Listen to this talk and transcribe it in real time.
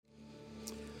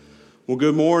Well,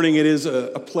 good morning. It is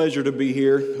a pleasure to be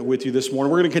here with you this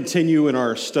morning. We're going to continue in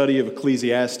our study of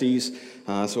Ecclesiastes.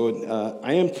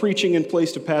 I am preaching in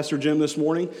place of Pastor Jim this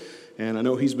morning, and I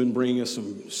know he's been bringing us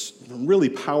some really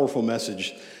powerful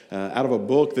message out of a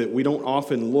book that we don't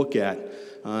often look at.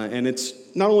 And it's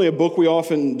not only a book we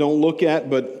often don't look at,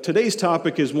 but today's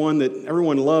topic is one that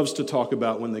everyone loves to talk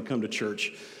about when they come to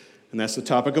church, and that's the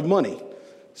topic of money.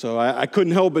 So I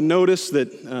couldn't help but notice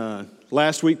that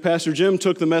last week, Pastor Jim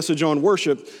took the message on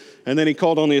worship, and then he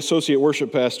called on the associate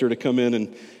worship pastor to come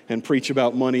in and preach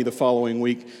about money the following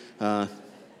week.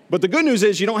 But the good news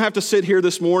is you don't have to sit here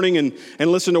this morning and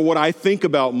listen to what I think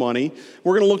about money.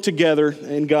 We're going to look together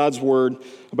in God's Word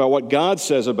about what God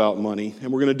says about money,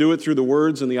 and we're going to do it through the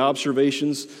words and the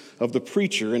observations of the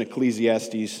preacher in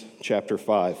Ecclesiastes chapter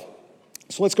 5.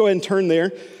 So let's go ahead and turn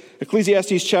there.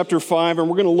 Ecclesiastes chapter 5, and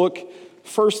we're going to look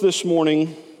first this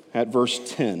morning at verse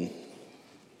 10.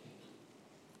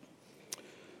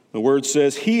 The word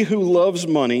says, "He who loves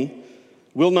money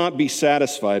will not be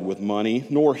satisfied with money,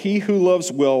 nor he who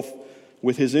loves wealth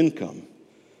with his income.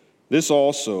 This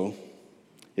also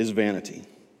is vanity."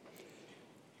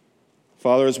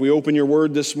 Father, as we open your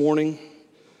word this morning,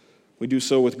 we do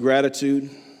so with gratitude.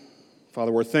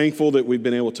 Father, we're thankful that we've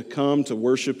been able to come to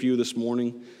worship you this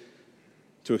morning,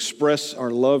 to express our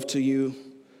love to you,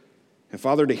 and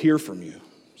Father, to hear from you.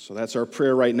 So that's our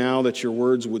prayer right now, that your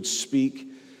words would speak,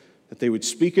 that they would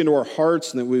speak into our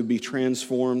hearts and that we would be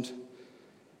transformed.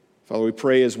 Father, we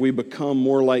pray as we become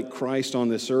more like Christ on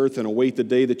this earth and await the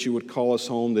day that you would call us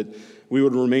home, that we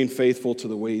would remain faithful to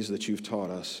the ways that you've taught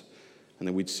us and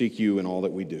that we'd seek you in all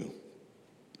that we do.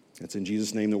 It's in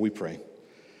Jesus' name that we pray.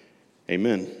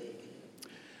 Amen.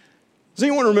 Does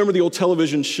anyone remember the old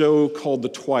television show called The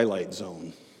Twilight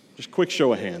Zone? Just quick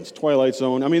show of hands. Twilight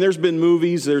Zone. I mean, there's been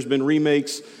movies, there's been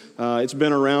remakes. It's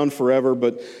been around forever,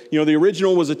 but the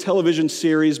original was a television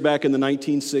series back in the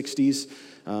 1960s,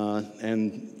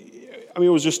 and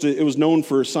it was known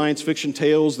for science fiction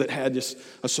tales that had just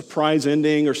a surprise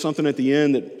ending or something at the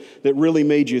end that really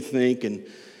made you think. And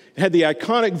it had the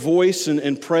iconic voice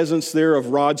and presence there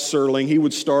of Rod Serling. He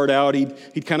would start out,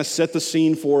 he'd kind of set the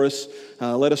scene for us,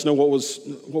 let us know what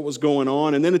was going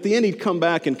on, and then at the end he'd come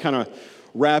back and kind of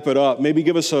wrap it up, maybe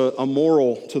give us a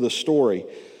moral to the story.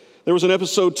 There was an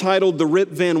episode titled The Rip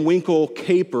Van Winkle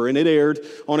Caper, and it aired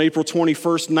on April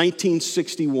 21st,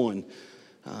 1961.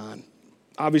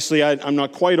 Obviously, I'm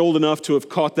not quite old enough to have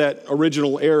caught that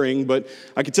original airing, but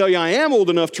I can tell you I am old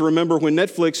enough to remember when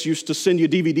Netflix used to send you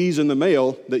DVDs in the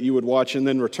mail that you would watch and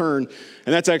then return,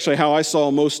 and that's actually how I saw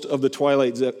most of the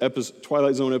Twilight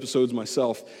Zone episodes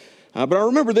myself. But I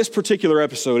remember this particular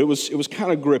episode. It was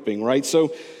kind of gripping, right?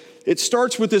 So it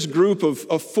starts with this group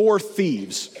of four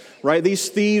thieves, right? These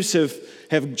thieves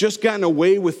have just gotten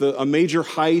away with a major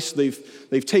heist.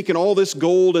 They've taken all this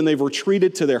gold and they've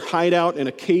retreated to their hideout in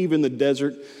a cave in the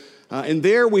desert. And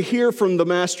there we hear from the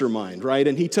mastermind, right?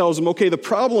 And he tells them, okay, the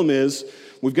problem is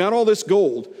we've got all this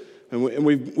gold and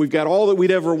we've got all that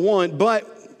we'd ever want, but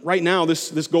right now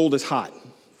this gold is hot,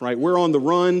 right? We're on the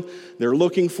run. They're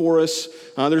looking for us.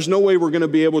 There's no way we're going to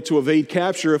be able to evade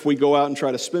capture if we go out and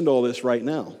try to spend all this right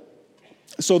now.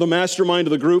 So the mastermind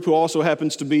of the group, who also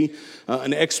happens to be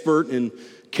an expert in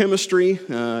chemistry,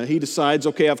 he decides,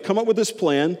 okay, I've come up with this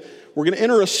plan. We're going to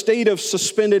enter a state of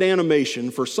suspended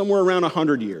animation for somewhere around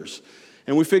 100 years.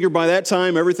 And we figure by that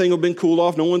time, everything will have been cooled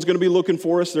off. No one's going to be looking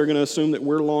for us. They're going to assume that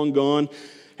we're long gone,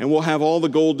 and we'll have all the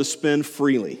gold to spend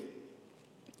freely.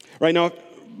 Right now,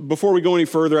 before we go any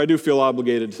further, I do feel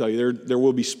obligated to tell you there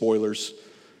will be spoilers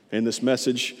in this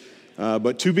message.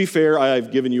 But to be fair,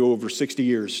 I've given you over 60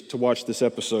 years to watch this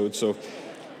episode, so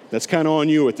that's kind of on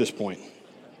you at this point.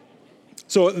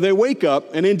 So they wake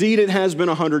up, and indeed it has been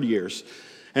 100 years,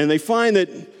 and they find that,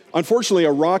 unfortunately,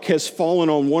 a rock has fallen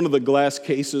on one of the glass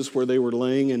cases where they were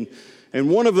laying, and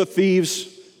one of the thieves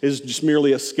is just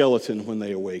merely a skeleton when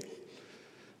they awake.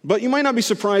 But you might not be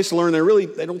surprised to learn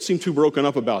they don't seem too broken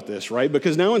up about this, right?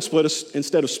 Because now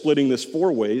instead of splitting this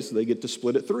 4 ways, they get to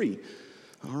split it 3.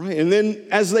 All right, and then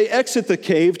as they exit the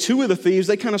cave, 2 of the thieves,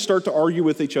 they kind of start to argue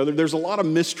with each other. There's a lot of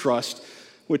mistrust,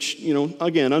 which,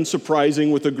 again,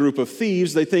 unsurprising with a group of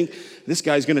thieves. They think this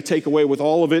guy's going to take away with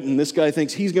all of it, and this guy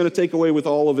thinks he's going to take away with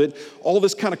all of it. All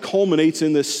this kind of culminates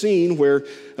in this scene where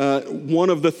one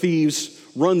of the thieves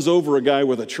runs over a guy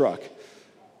with a truck.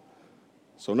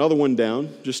 So another one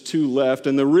down, just 2 left.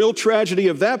 And the real tragedy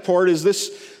of that part is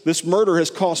this murder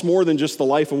has cost more than just the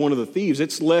life of one of the thieves.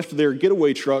 It's left their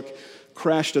getaway truck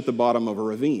crashed at the bottom of a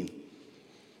ravine.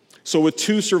 So with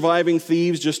 2 surviving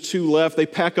thieves, just 2 left, they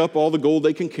pack up all the gold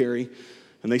they can carry,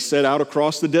 And they set out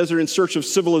across the desert in search of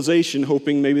civilization,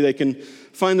 hoping maybe they can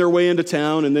find their way into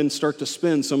town and then start to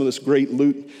spend some of this great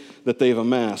loot that they've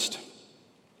amassed.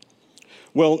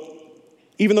 Well,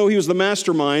 even though he was the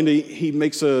mastermind, he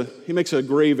makes a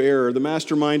grave error. The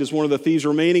mastermind is one of the thieves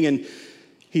remaining, and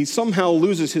he somehow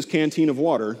loses his canteen of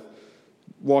water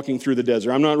walking through the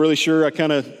desert. I'm not really sure. I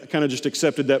kind of just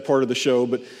accepted that part of the show.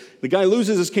 But the guy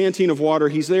loses his canteen of water.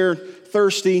 He's there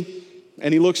thirsty.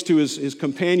 And he looks to his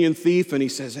companion thief and he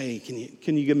says, "Hey,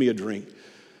 can you give me a drink?"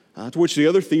 To which the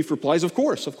other thief replies, of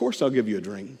course I'll give you a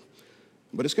drink.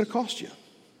 But it's going to cost you.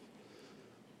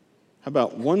 How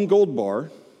about 1 gold bar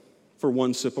for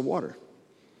 1 sip of water?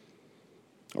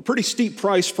 A pretty steep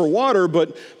price for water,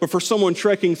 but for someone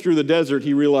trekking through the desert,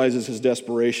 he realizes his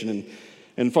desperation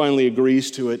and finally agrees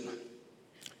to it.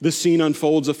 This scene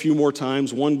unfolds a few more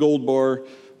times: 1 gold bar,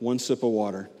 1 sip of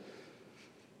water.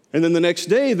 And then the next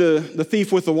day, the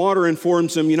thief with the water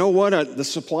informs him, you know what, the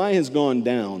supply has gone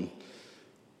down,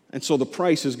 and so the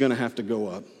price is going to have to go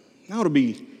up. Now it'll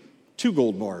be 2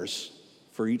 gold bars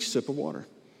for each sip of water.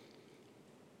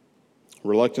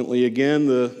 Reluctantly, again,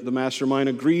 the mastermind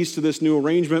agrees to this new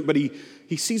arrangement, but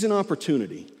he sees an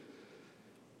opportunity.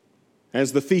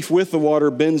 As the thief with the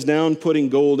water bends down, putting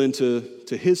gold into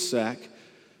his sack,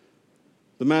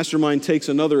 the mastermind takes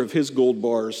another of his gold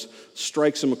bars,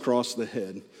 strikes him across the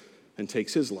head, and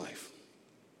takes his life.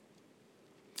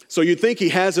 So you'd think he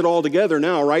has it all together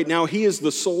now, right? Now he is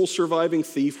the sole surviving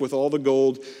thief with all the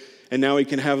gold, and now he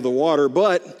can have the water.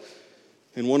 But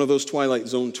in one of those Twilight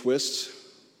Zone twists,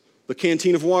 the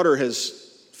canteen of water has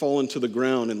fallen to the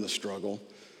ground in the struggle,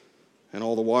 and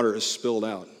all the water is spilled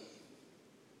out,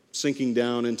 sinking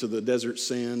down into the desert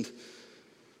sand,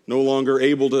 no longer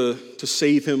able to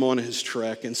save him on his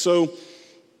trek. And so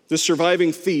this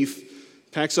surviving thief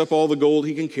packs up all the gold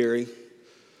he can carry,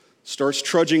 starts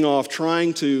trudging off,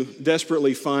 trying to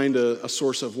desperately find a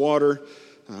source of water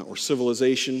or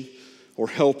civilization or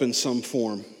help in some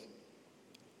form.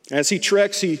 As he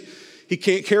treks, he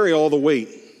can't carry all the weight.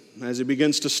 As he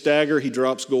begins to stagger, he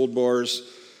drops gold bars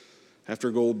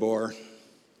after gold bar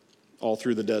all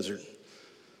through the desert.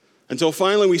 Until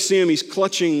finally we see him, he's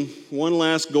clutching one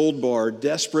last gold bar,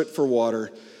 desperate for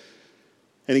water,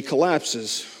 and he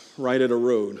collapses right at a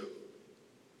road.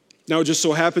 Now, it just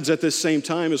so happens at this same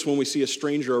time is when we see a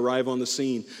stranger arrive on the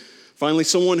scene. Finally,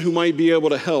 someone who might be able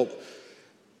to help,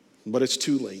 but it's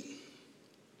too late.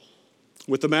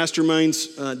 With the mastermind's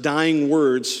dying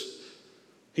words,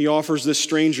 he offers this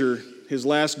stranger his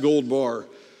last gold bar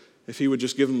if he would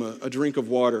just give him a drink of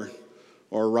water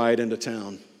or a ride into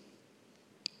town.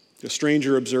 The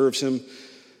stranger observes him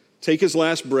take his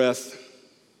last breath.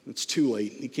 It's too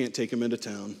late. He can't take him into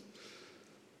town.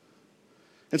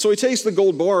 And so he takes the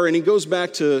gold bar and he goes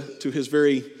back to his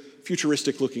very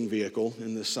futuristic-looking vehicle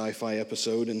in this sci-fi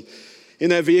episode. And in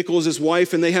that vehicle is his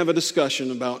wife, and they have a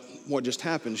discussion about what just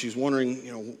happened. She's wondering,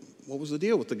 what was the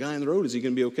deal with the guy on the road? Is he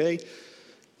going to be okay?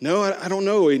 No, I don't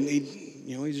know.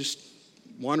 He's just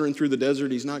wandering through the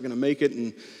desert. He's not going to make it.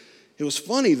 And it was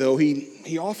funny, though.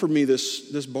 He offered me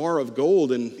this bar of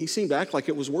gold, and he seemed to act like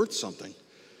it was worth something.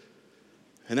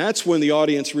 And that's when the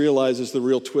audience realizes the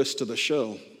real twist to the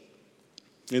show.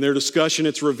 In their discussion,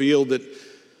 it's revealed that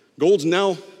gold's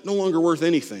now no longer worth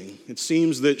anything. It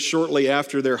seems that shortly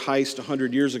after their heist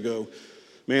 100 years ago,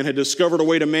 man had discovered a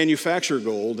way to manufacture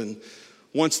gold, and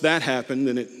once that happened,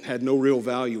 then it had no real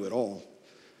value at all.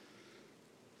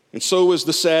 And so was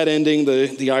the sad ending,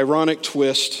 the ironic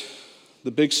twist,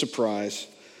 the big surprise,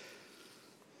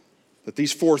 that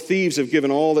these 4 thieves have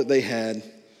given all that they had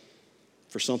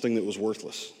for something that was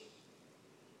worthless.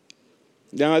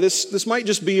 Now, this might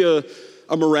just be a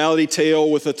morality tale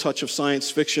with a touch of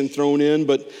science fiction thrown in,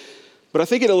 but I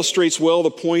think it illustrates well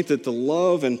the point that the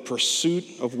love and pursuit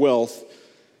of wealth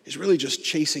is really just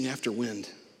chasing after wind.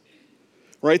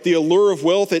 Right? The allure of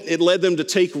wealth, it led them to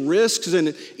take risks, and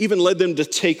it even led them to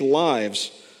take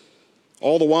lives,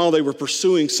 all the while they were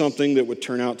pursuing something that would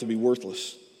turn out to be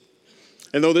worthless.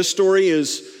 And though this story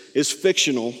is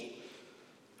fictional,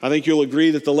 I think you'll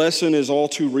agree that the lesson is all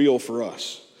too real for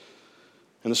us.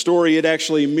 And the story, it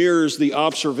actually mirrors the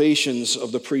observations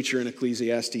of the preacher in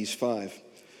Ecclesiastes 5.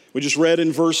 We just read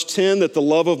in verse 10 that the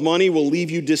love of money will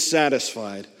leave you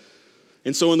dissatisfied.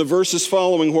 And so in the verses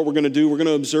following, what we're going to do, we're going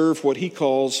to observe what he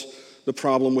calls the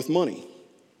problem with money.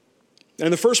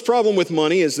 And the first problem with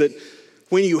money is that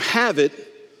when you have it,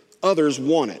 others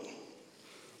want it.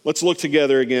 Let's look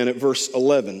together again at verse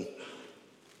 11. It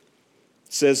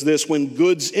says this: when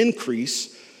goods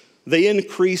increase, they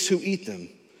increase who eat them.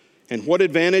 And what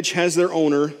advantage has their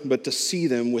owner but to see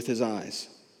them with his eyes?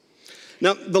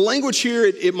 Now, the language here,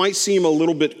 it might seem a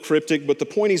little bit cryptic, but the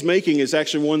point he's making is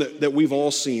actually one that we've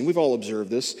all seen. We've all observed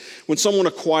this. When someone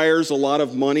acquires a lot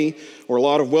of money or a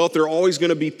lot of wealth, there are always going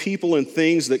to be people and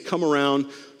things that come around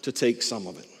to take some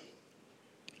of it.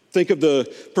 Think of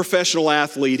the professional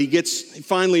athlete. He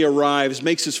finally arrives,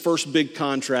 makes his first big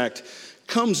contract,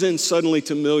 comes in suddenly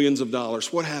to millions of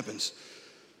dollars. What happens?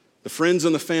 The friends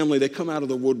and the family, they come out of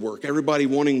the woodwork, everybody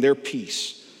wanting their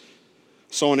piece.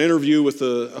 Saw an interview with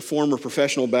a former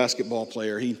professional basketball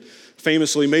player. He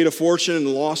famously made a fortune and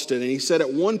lost it. And he said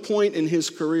at one point in his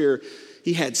career,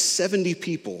 he had 70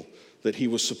 people that he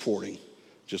was supporting,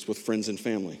 just with friends and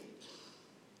family.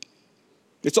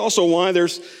 It's also why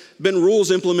there's been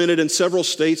rules implemented in several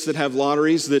states that have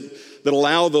lotteries that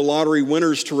allow the lottery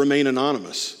winners to remain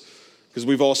anonymous. Because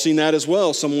we've all seen that as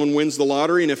well. Someone wins the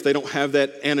lottery, and if they don't have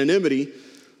that anonymity,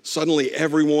 suddenly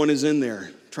everyone is in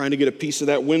there trying to get a piece of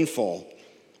that windfall.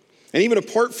 And even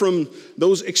apart from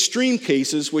those extreme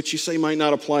cases, which you say might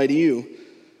not apply to you,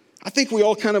 I think we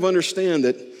all kind of understand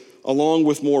that along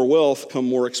with more wealth come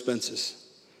more expenses.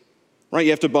 Right?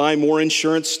 You have to buy more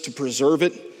insurance to preserve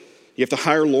it. You have to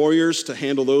hire lawyers to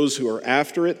handle those who are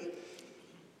after it.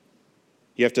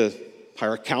 You have to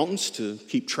hire accountants to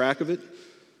keep track of it.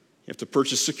 You have to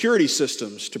purchase security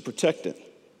systems to protect it.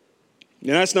 And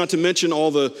that's not to mention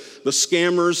all the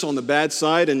scammers on the bad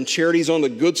side and charities on the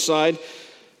good side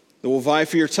that will vie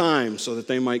for your time so that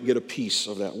they might get a piece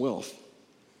of that wealth.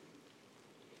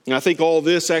 And I think all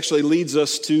this actually leads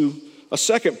us to a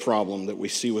second problem that we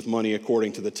see with money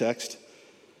according to the text.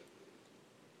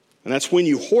 And that's when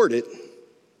you hoard it,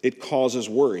 it causes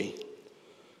worry.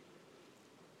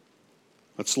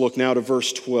 Let's look now to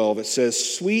verse 12. It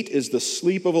says, "Sweet is the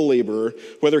sleep of a laborer,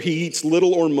 whether he eats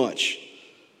little or much,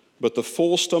 but the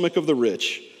full stomach of the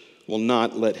rich will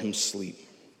not let him sleep."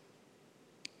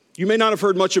 You may not have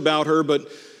heard much about her,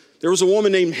 but there was a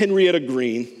woman named Henrietta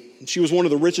Green. And she was one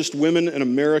of the richest women in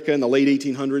America in the late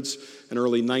 1800s and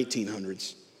early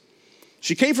 1900s.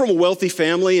 She came from a wealthy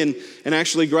family and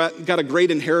actually got a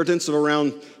great inheritance of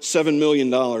around $7 million.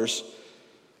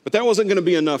 But that wasn't going to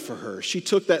be enough for her. She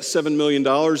took that $7 million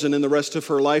and in the rest of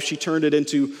her life, she turned it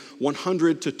into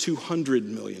 $100 to $200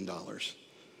 million.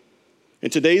 In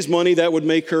today's money, that would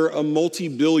make her a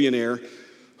multi-billionaire,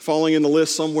 falling in the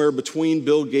list somewhere between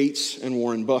Bill Gates and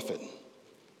Warren Buffett.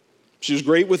 She was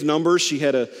great with numbers. She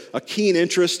had a keen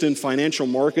interest in financial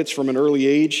markets from an early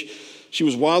age. She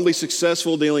was wildly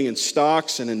successful dealing in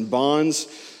stocks and in bonds,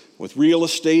 with real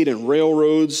estate and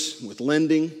railroads, with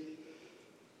lending.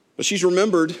 But she's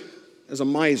remembered as a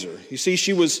miser. You see,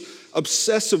 she was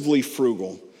obsessively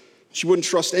frugal. She wouldn't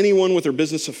trust anyone with her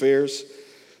business affairs.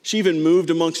 She even moved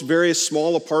amongst various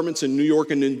small apartments in New York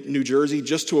and New Jersey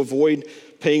just to avoid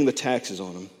paying the taxes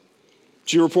on them.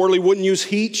 She reportedly wouldn't use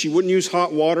heat. She wouldn't use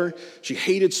hot water. She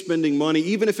hated spending money,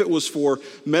 even if it was for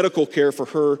medical care for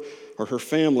her or her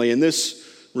family. And this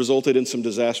resulted in some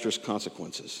disastrous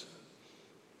consequences.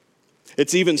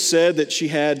 It's even said that she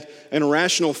had an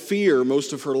irrational fear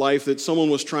most of her life that someone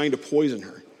was trying to poison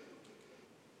her.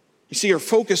 You see, her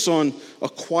focus on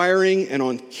acquiring and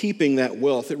on keeping that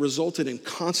wealth, it resulted in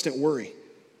constant worry,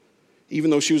 even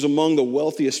though she was among the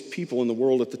wealthiest people in the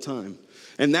world at the time.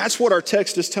 And that's what our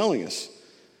text is telling us.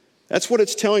 That's what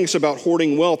it's telling us about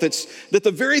hoarding wealth. It's that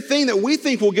the very thing that we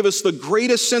think will give us the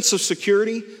greatest sense of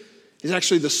security is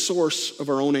actually the source of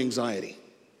our own anxiety.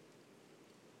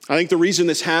 I think the reason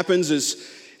this happens is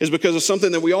because of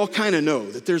something that we all kind of know,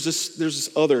 that there's this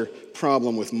other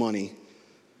problem with money.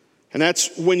 And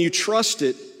that's when you trust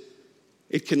it,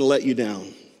 it can let you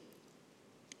down.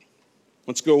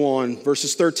 Let's go on,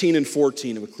 verses 13 and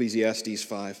 14 of Ecclesiastes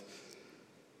 5.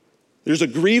 "There's a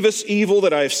grievous evil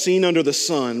that I have seen under the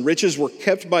sun. Riches were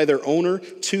kept by their owner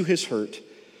to his hurt,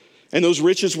 and those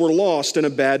riches were lost in a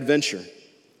bad venture.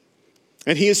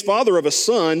 And he is father of a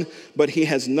son, but he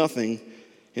has nothing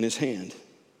in his hand."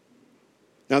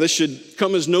 Now, this should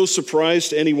come as no surprise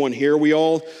to anyone here. We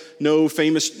all know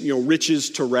famous, riches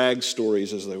to rags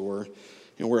stories, as they were,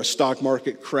 where a stock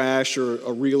market crash or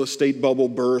a real estate bubble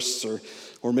bursts or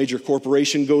a major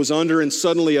corporation goes under and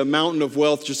suddenly a mountain of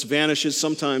wealth just vanishes,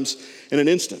 sometimes in an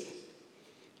instant.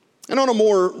 And on a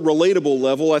more relatable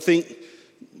level, I think,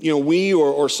 we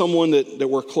or someone that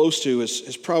we're close to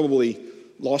has probably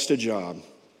lost a job,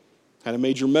 had a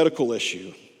major medical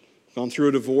issue, gone through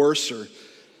a divorce, or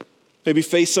maybe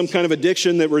faced some kind of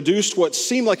addiction that reduced what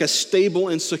seemed like a stable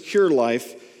and secure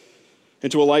life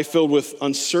into a life filled with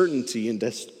uncertainty and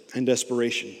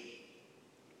desperation.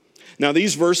 Now,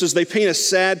 these verses, they paint a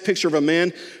sad picture of a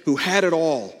man who had it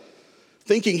all,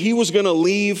 thinking he was going to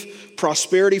leave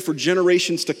prosperity for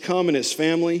generations to come in his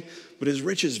family, but his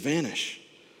riches vanish.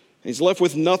 He's left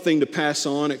with nothing to pass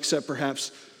on except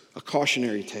perhaps a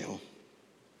cautionary tale.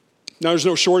 Now, there's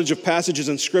no shortage of passages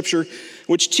in Scripture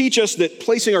which teach us that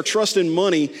placing our trust in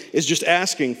money is just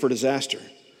asking for disaster.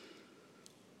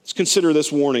 Let's consider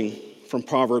this warning from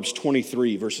Proverbs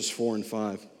 23, verses 4 and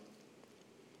 5.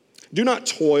 Do not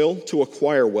toil to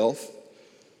acquire wealth.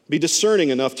 Be discerning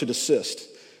enough to desist.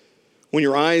 When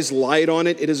your eyes light on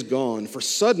it, it is gone, for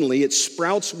suddenly it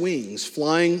sprouts wings,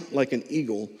 flying like an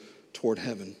eagle toward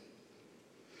heaven.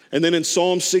 And then in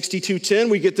Psalm 62:10,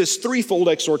 we get this threefold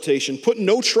exhortation. Put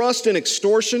no trust in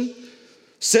extortion.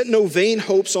 Set no vain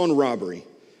hopes on robbery.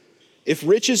 If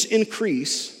riches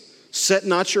increase, set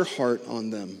not your heart on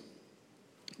them.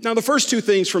 Now, the first two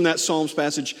things from that Psalms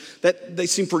passage, that they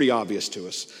seem pretty obvious to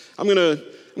us. I'm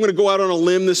gonna go out on a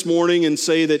limb this morning and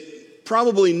say that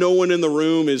probably no one in the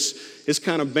room is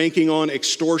kind of banking on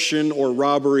extortion or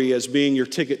robbery as being your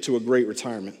ticket to a great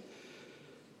retirement.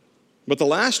 But the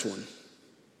last one,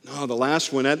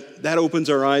 that opens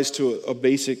our eyes to a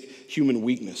basic human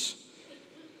weakness.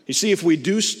 You see, if we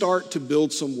do start to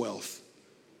build some wealth,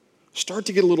 start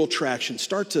to get a little traction,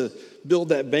 start to build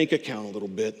that bank account a little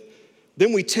bit,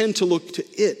 then we tend to look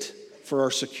to it for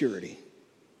our security.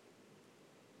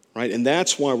 Right? And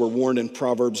that's why we're warned in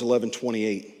Proverbs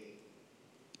 11:28.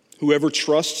 Whoever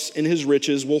trusts in his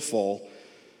riches will fall,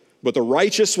 but the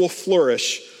righteous will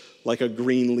flourish like a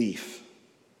green leaf.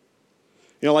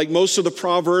 You know, like most of the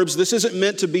Proverbs, this isn't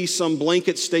meant to be some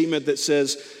blanket statement that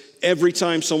says every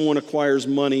time someone acquires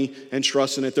money and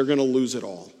trusts in it, they're going to lose it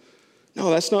all. No,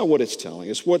 that's not what it's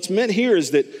telling us. What's meant here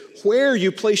is that where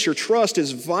you place your trust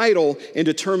is vital in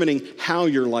determining how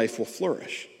your life will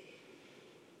flourish.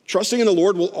 Trusting in the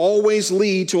Lord will always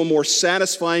lead to a more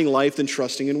satisfying life than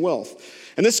trusting in wealth.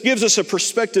 And this gives us a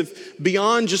perspective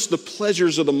beyond just the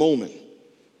pleasures of the moment.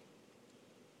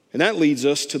 And that leads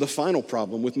us to the final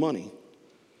problem with money.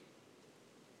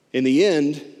 In the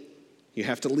end, you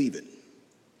have to leave it.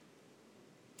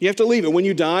 You have to leave it. When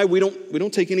you die, we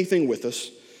don't take anything with us.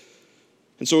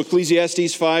 And so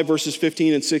Ecclesiastes 5, verses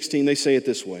 15 and 16, they say it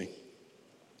this way.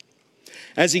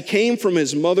 As he came from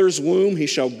his mother's womb, he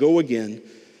shall go again,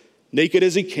 naked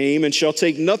as he came, and shall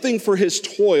take nothing for his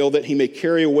toil that he may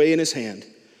carry away in his hand.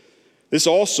 This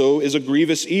also is a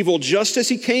grievous evil. Just as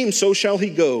he came, so shall he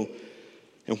go.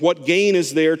 And what gain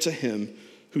is there to him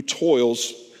who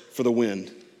toils for the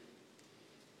wind?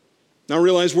 Now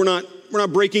realize we're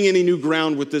not breaking any new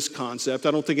ground with this concept.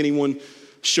 I don't think anyone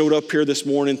showed up here this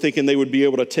morning thinking they would be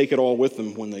able to take it all with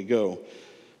them when they go.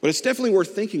 But it's definitely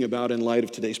worth thinking about in light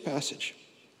of today's passage.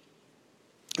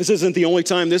 This isn't the only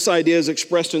time this idea is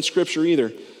expressed in Scripture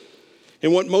either.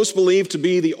 In what most believe to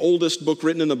be the oldest book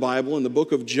written in the Bible, in the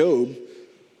book of Job,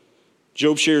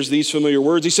 Job shares these familiar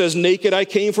words. He says, naked I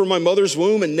came from my mother's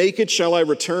womb, and naked shall I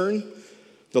return.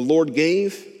 The Lord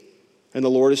gave, and the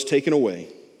Lord has taken away.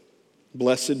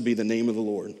 Blessed be the name of the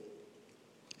Lord.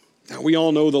 Now, we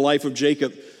all know the life of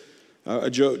Job,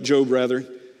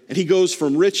 and he goes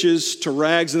from riches to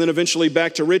rags and then eventually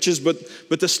back to riches.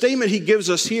 But the statement he gives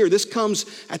us here, this comes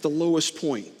at the lowest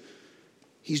point.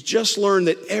 He's just learned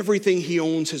that everything he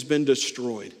owns has been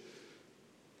destroyed.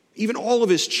 Even all of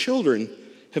his children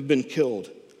have been killed.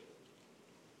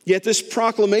 Yet this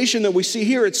proclamation that we see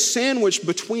here, it's sandwiched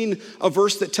between a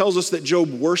verse that tells us that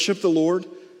Job worshiped the Lord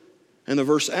and the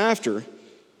verse after,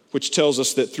 which tells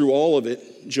us that through all of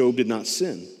it, Job did not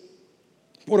sin.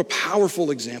 What a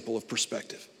powerful example of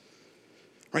perspective.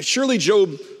 Right? Surely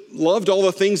Job loved all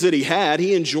the things that he had.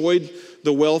 He enjoyed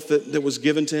the wealth that was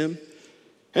given to him.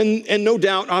 And no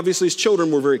doubt, obviously, his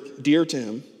children were very dear to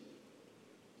him.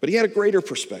 But he had a greater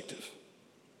perspective.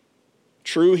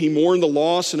 True, he mourned the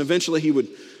loss, and eventually he would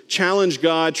challenge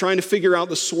God, trying to figure out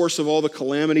the source of all the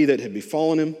calamity that had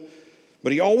befallen him.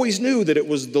 But he always knew that it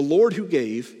was the Lord who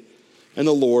gave and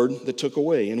the Lord that took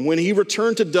away. And when he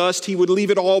returned to dust, he would leave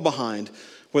it all behind,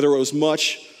 whether it was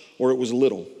much or it was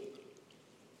little.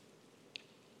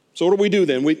 So what do we do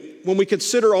then? When we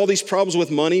consider all these problems with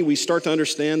money, we start to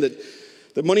understand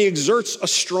that money exerts a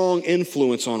strong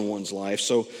influence on one's life.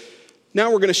 So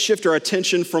now we're going to shift our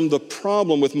attention from the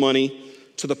problem with money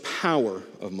to the power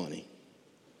of money.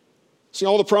 See,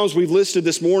 all the problems we've listed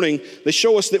this morning, they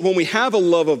show us that when we have a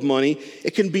love of money,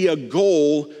 it can be a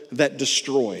goal that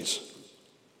destroys.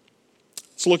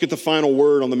 Let's look at the final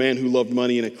word on the man who loved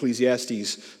money in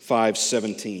Ecclesiastes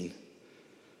 5:17.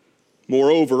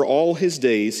 Moreover, all his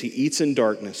days he eats in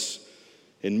darkness,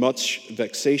 in much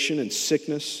vexation and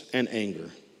sickness and anger.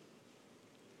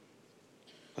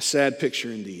 A sad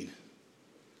picture indeed.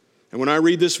 And when I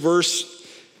read this verse,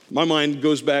 my mind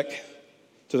goes back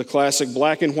to the classic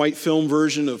black and white film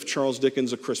version of Charles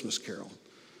Dickens' A Christmas Carol.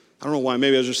 I don't know why.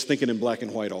 Maybe I was just thinking in black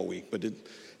and white all week, but it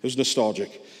was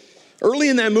nostalgic. Early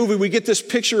in that movie, we get this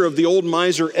picture of the old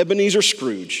miser Ebenezer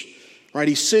Scrooge, right?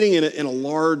 He's sitting in a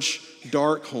large,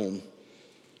 dark home,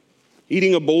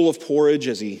 eating a bowl of porridge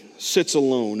as he sits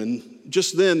alone. And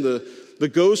just then, the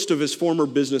ghost of his former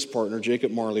business partner,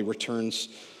 Jacob Marley, returns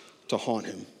to haunt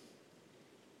him.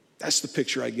 That's the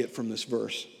picture I get from this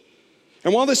verse.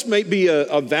 And while this may be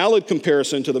a valid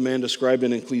comparison to the man described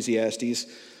in Ecclesiastes,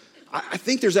 I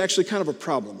think there's actually kind of a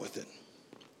problem with it.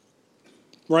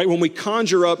 Right? When we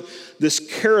conjure up this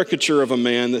caricature of a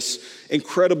man, this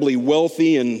incredibly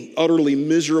wealthy and utterly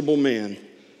miserable man,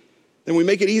 then we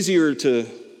make it easier to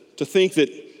think that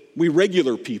we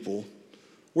regular people,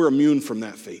 we're immune from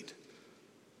that fate.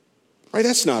 Right?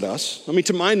 That's not us. I mean,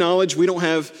 to my knowledge, we don't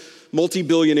have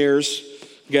multi-billionaires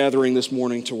gathering this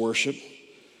morning to worship.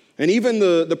 And even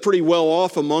the pretty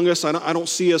well-off among us, I don't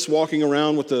see us walking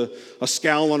around with a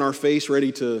scowl on our face,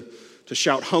 ready to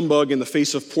shout humbug in the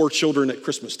face of poor children at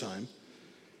Christmas time.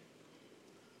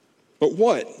 But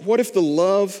what? What if the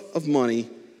love of money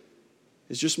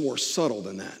is just more subtle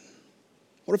than that?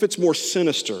 What if it's more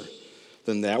sinister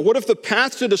than that? What if the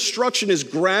path to destruction is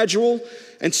gradual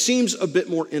and seems a bit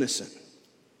more innocent?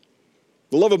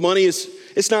 The love of money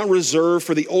it's not reserved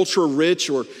for the ultra-rich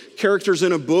or characters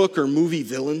in a book or movie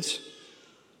villains.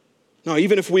 No,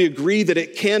 even if we agree that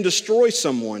it can destroy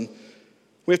someone,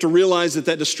 we have to realize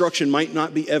that destruction might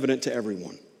not be evident to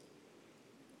everyone.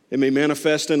 It may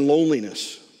manifest in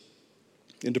loneliness,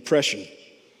 in depression,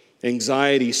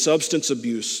 anxiety, substance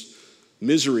abuse,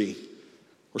 misery,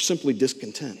 or simply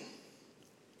discontent.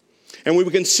 And we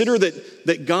would consider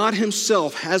that God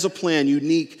himself has a plan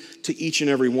unique to each and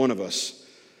every one of us.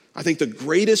 I think the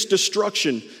greatest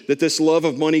destruction that this love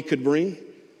of money could bring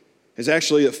is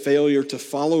actually a failure to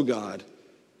follow God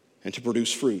and to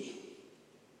produce fruit.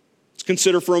 Let's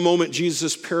consider for a moment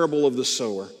Jesus' parable of the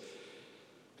sower.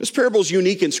 This parable is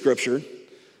unique in Scripture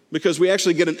because we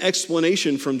actually get an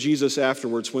explanation from Jesus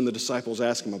afterwards when the disciples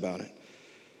ask him about it.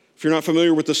 If you're not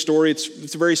familiar with the story,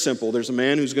 it's very simple. There's a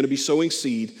man who's going to be sowing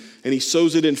seed, and he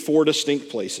sows it in 4 distinct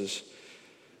places.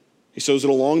 He sows it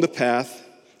along the path,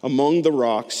 among the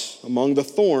rocks, among the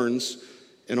thorns,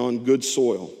 and on good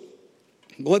soil.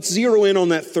 Let's zero in on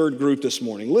that third group this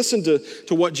morning. Listen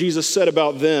to what Jesus said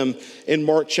about them in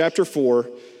Mark chapter 4,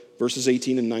 verses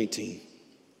 18 and 19.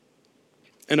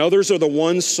 And others are the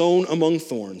ones sown among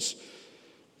thorns.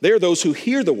 They are those who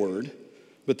hear the word,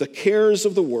 but the cares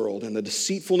of the world and the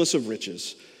deceitfulness of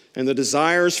riches and the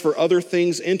desires for other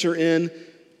things enter in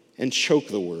and choke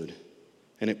the word,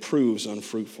 and it proves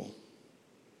unfruitful.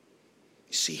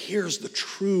 You see, here's the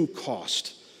true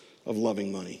cost of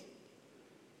loving money.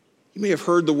 You may have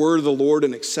heard the word of the Lord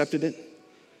and accepted it.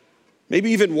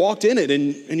 Maybe even walked in it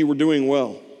and you were doing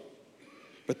well.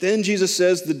 But then Jesus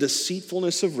says the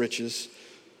deceitfulness of riches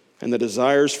and the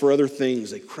desires for other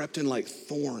things, they crept in like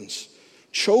thorns,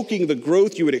 choking the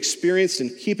growth you had experienced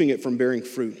and keeping it from bearing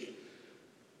fruit.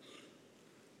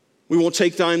 We won't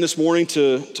take time this morning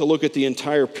to look at the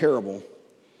entire parable,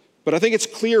 but I think it's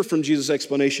clear from Jesus'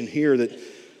 explanation here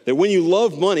that when you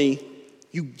love money,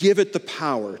 you give it the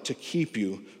power to keep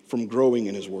you from growing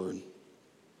in his word.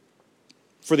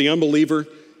 For the unbeliever,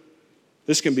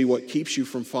 this can be what keeps you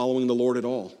from following the Lord at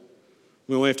all.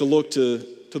 We only have to look to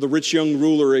the rich young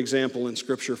ruler example in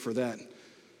Scripture for that.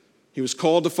 He was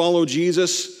called to follow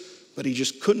Jesus, but he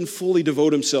just couldn't fully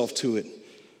devote himself to it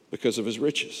because of his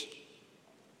riches.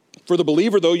 For the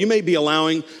believer, though, you may be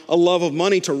allowing a love of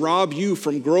money to rob you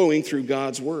from growing through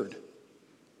God's word.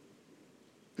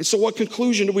 And so what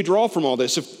conclusion do we draw from all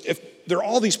this? If there are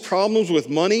all these problems with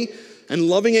money and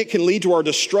loving it can lead to our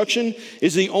destruction,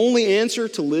 is the only answer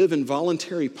to live in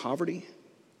voluntary poverty?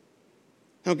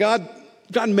 Now,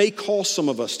 God may call some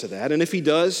of us to that, and if he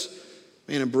does,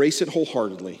 man, embrace it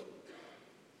wholeheartedly.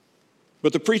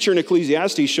 But the preacher in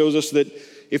Ecclesiastes shows us that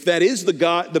if that is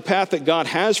the path that God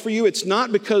has for you, it's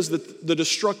not because the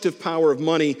destructive power of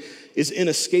money is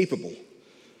inescapable.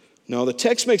 No, the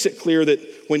text makes it clear that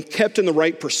when kept in the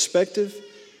right perspective,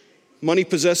 money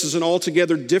possesses an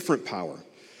altogether different power.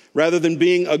 Rather than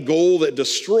being a goal that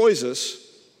destroys us,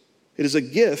 it is a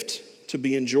gift to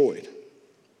be enjoyed.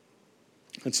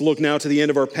 Let's look now to the end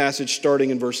of our passage, starting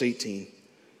in verse 18.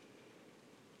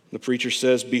 The preacher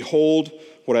says, "Behold,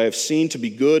 what I have seen to be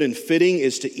good and fitting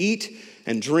is to eat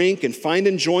and drink and find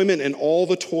enjoyment in all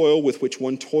the toil with which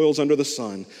one toils under the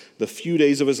sun, the few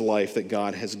days of his life that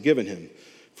God has given him,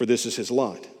 for this is his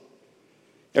lot.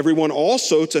 Everyone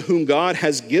also to whom God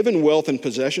has given wealth and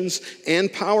possessions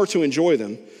and power to enjoy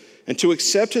them, and to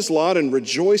accept his lot and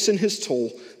rejoice in his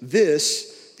toil,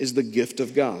 this is the gift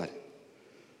of God.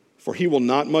 for he will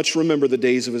not much remember the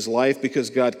days of his life because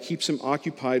God keeps him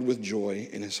occupied with joy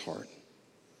in his heart.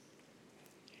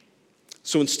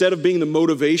 So instead of being the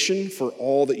motivation for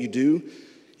all that you do,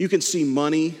 you can see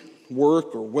money,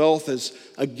 work, or wealth as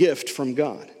a gift from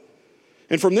God.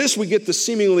 And from this, we get the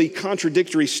seemingly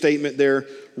contradictory statement there,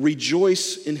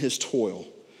 rejoice in his toil.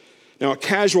 Now, a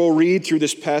casual read through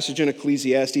this passage in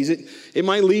Ecclesiastes, it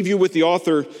might leave you with the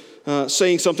author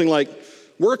saying something like,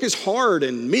 work is hard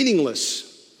and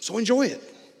meaningless, so enjoy it.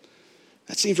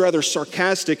 That seems rather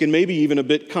sarcastic and maybe even a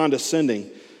bit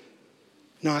condescending.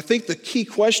 Now, I think the key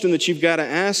question that you've got to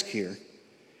ask here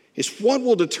is what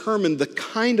will determine the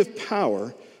kind of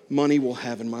power money will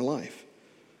have in my life?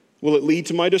 Will it lead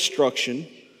to my destruction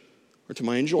or to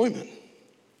my enjoyment?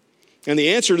 And the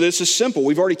answer to this is simple.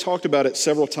 We've already talked about it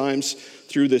several times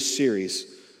through this series.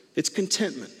 It's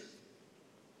contentment.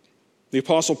 The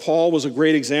Apostle Paul was a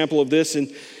great example of this.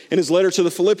 In his letter to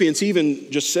the Philippians, he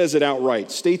even just says it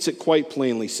outright, states it quite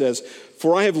plainly, says,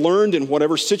 "For I have learned in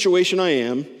whatever situation I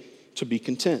am to be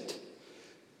content."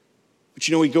 But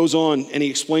he goes on and he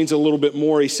explains it a little bit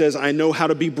more. He says, "I know how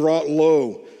to be brought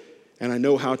low, and I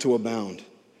know how to abound.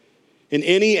 In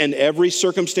any and every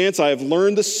circumstance, I have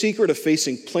learned the secret of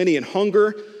facing plenty and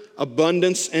hunger,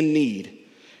 abundance and need."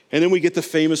 And then we get the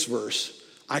famous verse,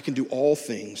 "I can do all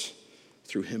things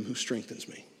through him who strengthens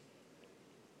me."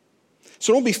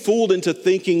 So don't be fooled into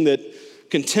thinking that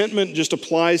contentment just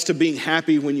applies to being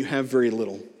happy when you have very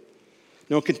little.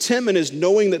 No, contentment is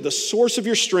knowing that the source of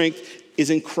your strength is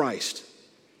in Christ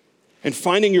and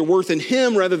finding your worth in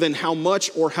him rather than how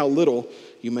much or how little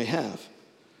you may have.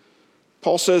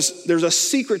 Paul says there's a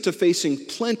secret to facing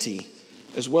plenty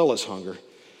as well as hunger,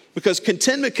 because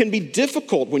contentment can be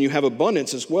difficult when you have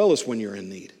abundance as well as when you're in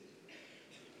need.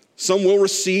 Some will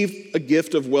receive a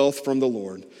gift of wealth from the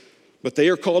Lord, but they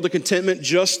are called to contentment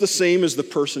just the same as the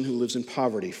person who lives in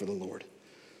poverty for the Lord.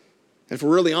 And if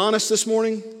we're really honest this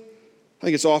morning, I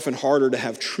think it's often harder to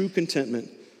have true contentment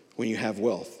when you have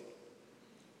wealth.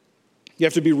 You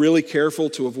have to be really careful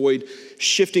to avoid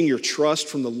shifting your trust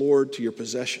from the Lord to your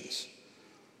possessions.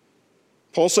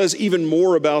 Paul says even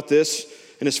more about this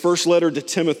in his first letter to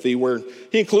Timothy, where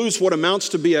he includes what amounts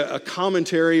to be a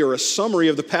commentary or a summary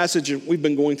of the passage that we've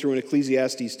been going through in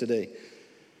Ecclesiastes today.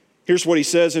 Here's what he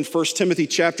says in 1 Timothy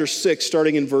chapter 6,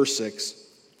 starting in verse 6.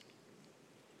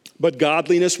 "But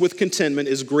godliness with contentment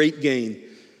is great gain.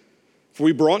 For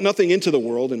we brought nothing into the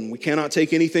world, and we cannot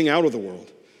take anything out of the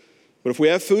world. But if we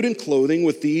have food and clothing,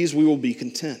 with these we will be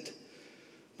content.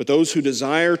 But those who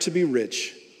desire to be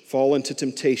rich fall into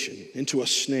temptation, into a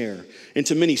snare,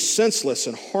 into many senseless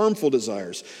and harmful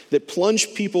desires that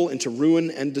plunge people into ruin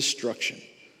and destruction.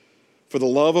 For the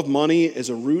love of money is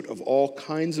a root of all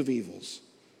kinds of evils.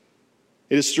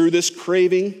 It is through this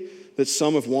craving that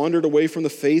some have wandered away from the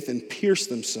faith and pierced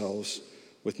themselves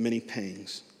with many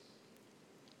pangs."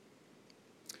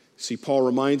 See, Paul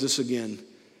reminds us again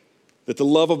that the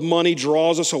love of money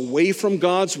draws us away from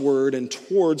God's word and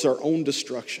towards our own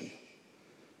destruction.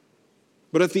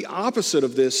 But if the opposite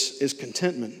of this is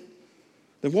contentment,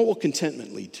 then what will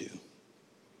contentment lead to?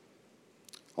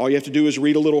 All you have to do is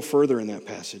read a little further in that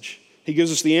passage. He gives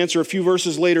us the answer a few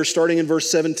verses later, starting in verse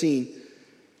 17,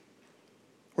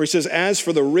 where he says, "As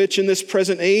for the rich in this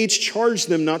present age, charge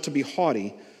them not to be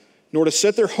haughty, nor to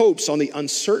set their hopes on the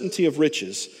uncertainty of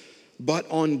riches, but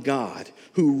on God,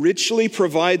 who richly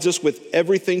provides us with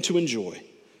everything to enjoy.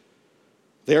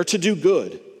 They are to do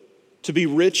good, to be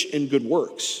rich in good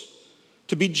works,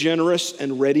 to be generous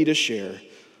and ready to share,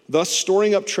 thus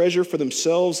storing up treasure for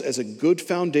themselves as a good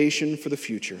foundation for the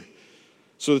future,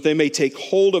 so that they may take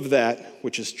hold of that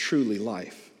which is truly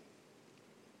life."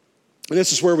 And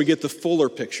this is where we get the fuller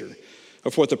picture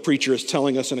of what the preacher is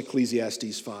telling us in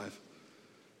Ecclesiastes 5.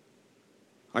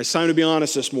 It's time to be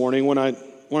honest this morning. When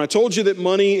I told you that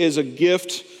money is a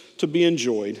gift to be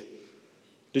enjoyed,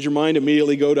 did your mind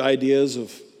immediately go to ideas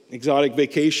of exotic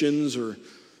vacations or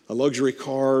a luxury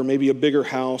car, maybe a bigger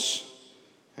house?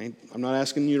 I'm not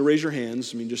asking you to raise your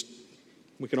hands.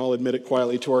 We can all admit it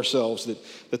quietly to ourselves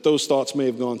that those thoughts may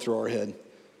have gone through our head.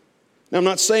 Now, I'm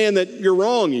not saying that you're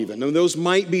wrong even. Those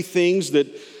might be things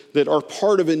that are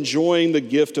part of enjoying the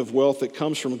gift of wealth that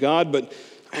comes from God, but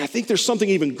I think there's something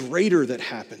even greater that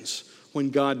happens when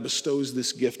God bestows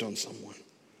this gift on someone.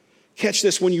 Catch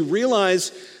this, when you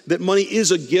realize that money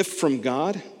is a gift from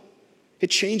God, it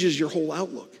changes your whole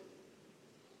outlook.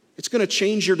 It's going to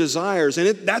change your desires, and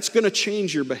that's going to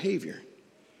change your behavior.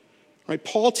 Right?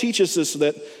 Paul teaches us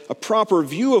that a proper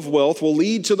view of wealth will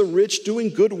lead to the rich doing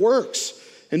good works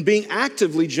and being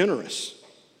actively generous.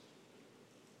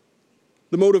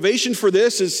 The motivation for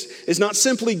this is not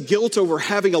simply guilt over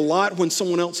having a lot when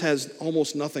someone else has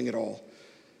almost nothing at all.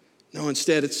 No,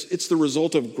 instead, it's the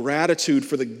result of gratitude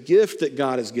for the gift that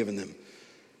God has given them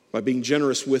by being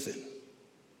generous with it.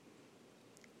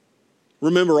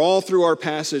 Remember, all through our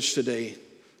passage today,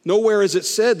 nowhere is it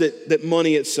said that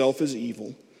money itself is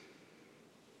evil.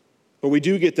 But we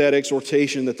do get that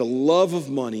exhortation that the love of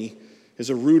money is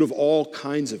a root of all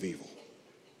kinds of evil.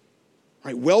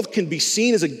 Right? Wealth can be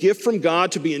seen as a gift from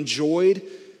God to be enjoyed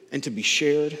and to be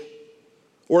shared,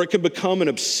 or it can become an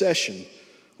obsession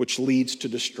which leads to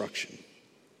destruction.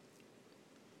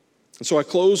 And so I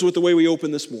close with the way we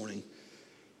opened this morning.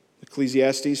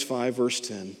 Ecclesiastes 5, verse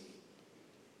 10.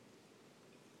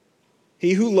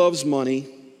 He who loves money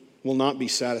will not be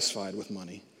satisfied with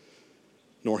money,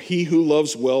 nor he who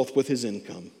loves wealth with his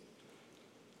income.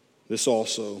 This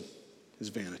also is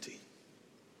vanity.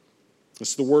 This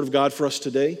is the word of God for us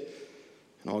today,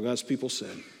 and all God's people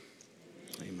said,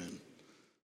 amen.